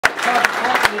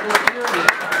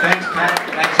Thanks, Pat.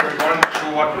 Thanks, everyone. I'm not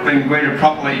sure what being greeted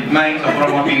properly means. I thought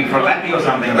I might be in for a lappy or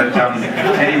something, but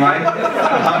anyway.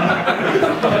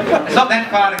 It's not that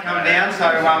far to come down, so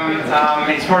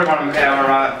it's probably one of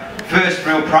our first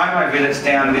real promo visits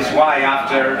down this way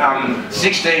after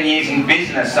 16 years in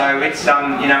business. So it's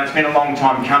you know, it's been a long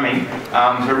time coming.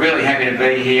 So we're really happy to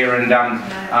be here, and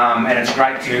it's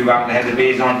great to have the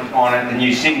beers on at the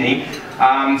New Sydney.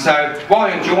 So while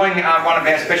you're enjoying one of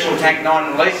our special TAC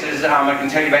 9 releases, I can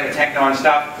tell you about the TAC 9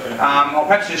 stuff. I'll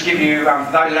perhaps just give you,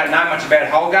 for those who don't know much about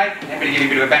Holgate, happy to give you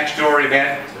a bit of a backstory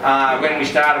about when we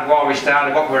started, why we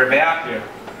started, what we're about.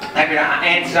 Happy to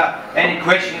answer any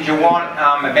questions you want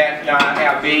about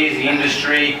our beers, the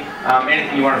industry,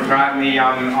 anything you want to throw at me.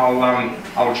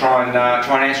 I'll try and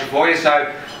answer for you.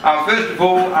 So first of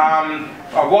all,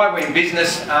 why we're in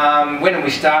business, when did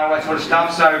we start, all that sort of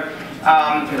stuff. So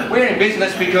we're in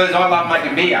business because I love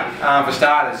making beer, for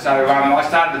starters. So I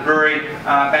started the brewery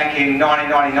back in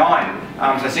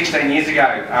 1999, so 16 years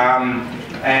ago.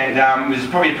 And it was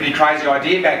probably a pretty crazy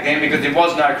idea back then because there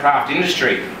was no craft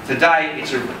industry. Today,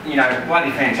 it's a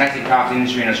bloody fantastic craft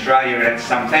industry in Australia, and it's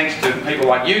thanks to people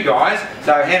like you guys.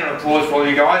 So hand of applause for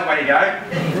you guys. Way to go!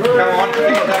 Come on,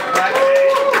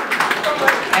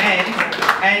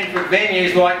 and for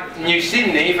venues like New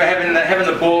Sydney for having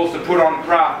the balls to put on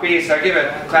craft beer. So give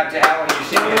a clap to Alan, New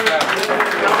Sydney.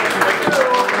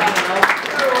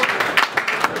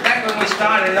 When we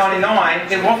started in '99,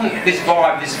 there wasn't this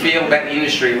vibe, this feel about the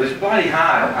industry. It was bloody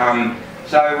hard.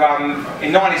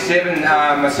 In '97,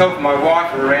 myself and my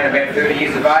wife were around about 30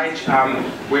 years of age.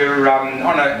 We were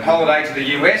on a holiday to the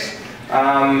US.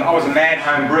 I was a mad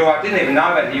home brewer. I didn't even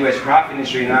know about the US craft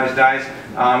industry in those days.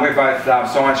 We're both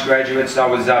science graduates. I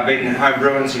was been home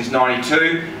brewing since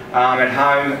 '92 at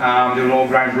home, doing all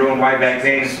grain brewing way back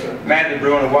then, madly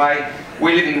brewing away.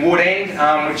 We live in Wood End,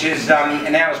 which is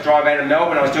an hour's drive out of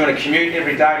Melbourne. I was doing a commute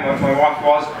every day, my wife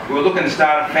was. We were looking to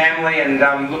start a family and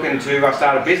looking to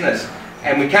start a business.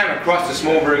 And we came across the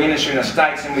small brewing industry in the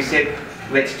States, and we said,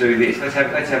 let's do this, let's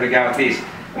have a go at this.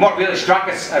 And what really struck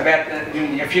us about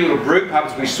a few little brew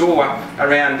pubs we saw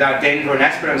around Denver and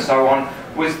Aspen and so on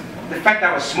was the fact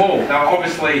they were small. They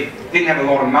obviously didn't have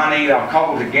a lot of money, they were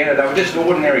cobbled together, they were just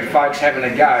ordinary folks having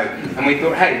a go. And we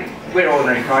thought, hey, we're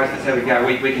ordinary folks, let's have a go,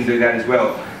 we can do that as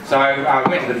well. So we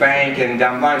went to the bank and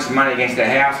loaned some money against our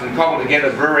house and cobbled together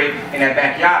a brewery in our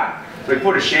backyard. So we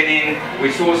put a shed in,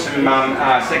 we saw some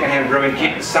second-hand brewing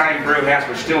kit, the same brew house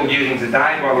we're still using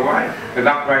today, by the way. We've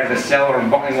upgraded the cellar and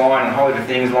bottling line and a whole lot of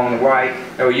things along the way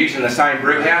that we're using the same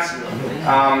brew house.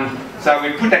 So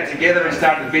we put that together and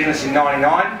started the business in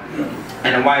 '99,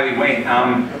 and away we went.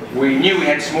 We knew we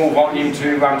had small volume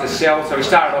to sell, so we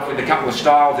started off with a couple of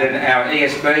styles, and our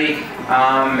ESB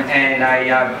and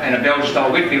a Belgian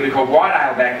style wheat beer we called White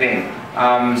Ale back then.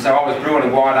 So I was brewing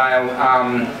a White Ale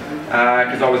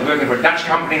because I was working for a Dutch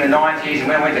company in the 90s, and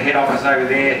when I went to head office over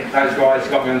there, those guys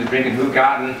got me on the drinking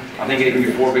Hoegaarden. I think even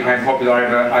before it became popular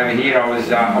over here, I was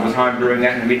home brewing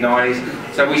that in the mid-90s.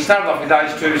 So we started off with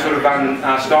those two sort of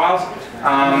styles,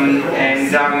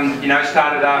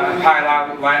 started a pale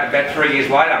ale about 3 years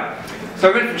later.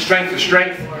 So we went from strength to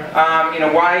strength in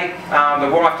a way. The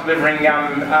wife delivering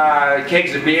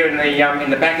kegs of beer in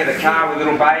the back of the car with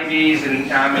little babies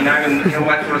and and all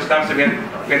that sort of stuff. So we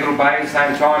had little babies at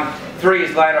the same time. 3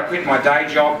 years later, I quit my day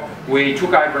job. We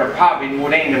took over a pub in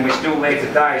Wood End, and we're still there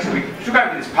today. So we took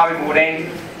over this pub in Wood End.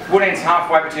 Wood End's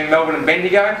halfway between Melbourne and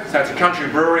Bendigo, so it's a country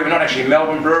brewery. We're not actually a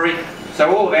Melbourne brewery.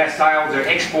 So all of our sales are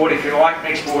export, if you like,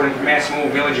 exporting from our small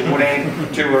village of Wood End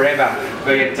to wherever,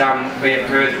 be it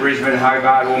Perth, Brisbane,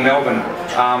 Hobart or Melbourne.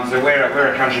 So we're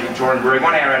a country Victorian brewery,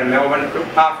 1 hour out of Melbourne,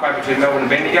 halfway between Melbourne and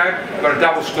Bendigo. We've got a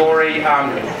double-storey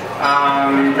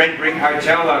red brick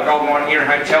hotel, a Golden Wine Era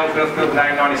Hotel, built in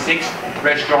 1896,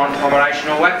 restaurant, accommodation,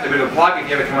 all that. It's a bit of a plug if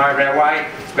you ever come over our way.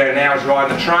 It's about an hour's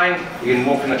ride on the train. You can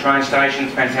walk from the train station,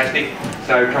 it's fantastic.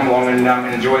 So come along and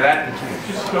enjoy that.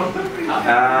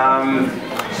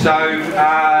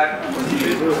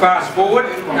 Fast forward,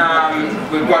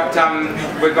 we've got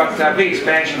a big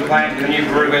expansion plan for the new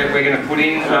brewery we're going to put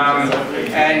in,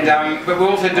 but we're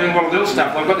also doing a lot of little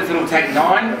stuff. I've got this little TAC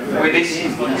 9 where this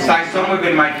saison we've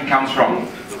been making comes from.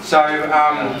 So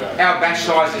our batch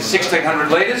size is 1,600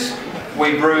 litres.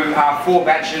 We brew 4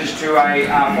 batches to a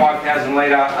 5,000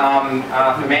 litre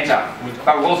fermenter.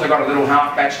 But we've also got a little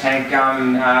half batch tank,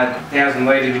 1,000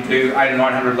 litre to 800 or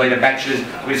 900 litre batches.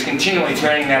 We're just continually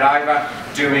turning that over,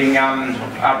 doing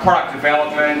product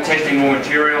development, testing more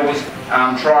materials,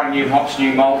 trying new hops,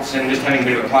 new malts, and just having a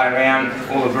bit of a play around.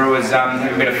 All the brewers having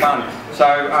a bit of fun. So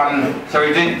So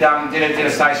we did a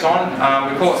saison.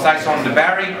 We call it Saison de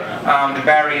Barry. De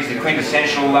Barry is the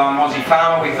quintessential Aussie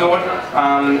farmer, we thought,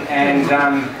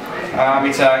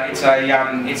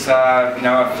 it's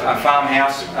a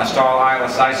farmhouse style ale, a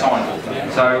saison.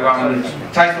 So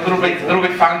tastes a little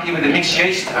bit funky with the mixed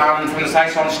yeast from the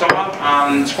saison style.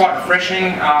 It's quite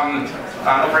refreshing,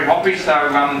 not very hoppy. So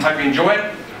hope you enjoy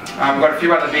it. We've got a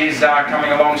few other beers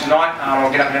coming along tonight.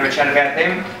 I'll get up and have a chat about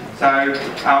them. So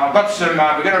I've got some.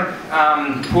 We're going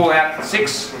to pull out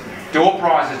 6 door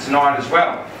prizes tonight as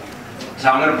well. So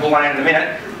I'm going to pull one out in a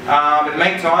minute. In the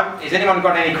meantime, has anyone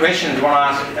got any questions you want to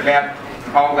ask about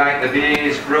Holgate, the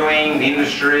beers, brewing, the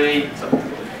industry?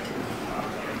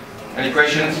 Any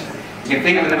questions? You can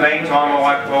think of it in the meantime while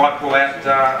I pull out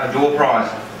a door prize.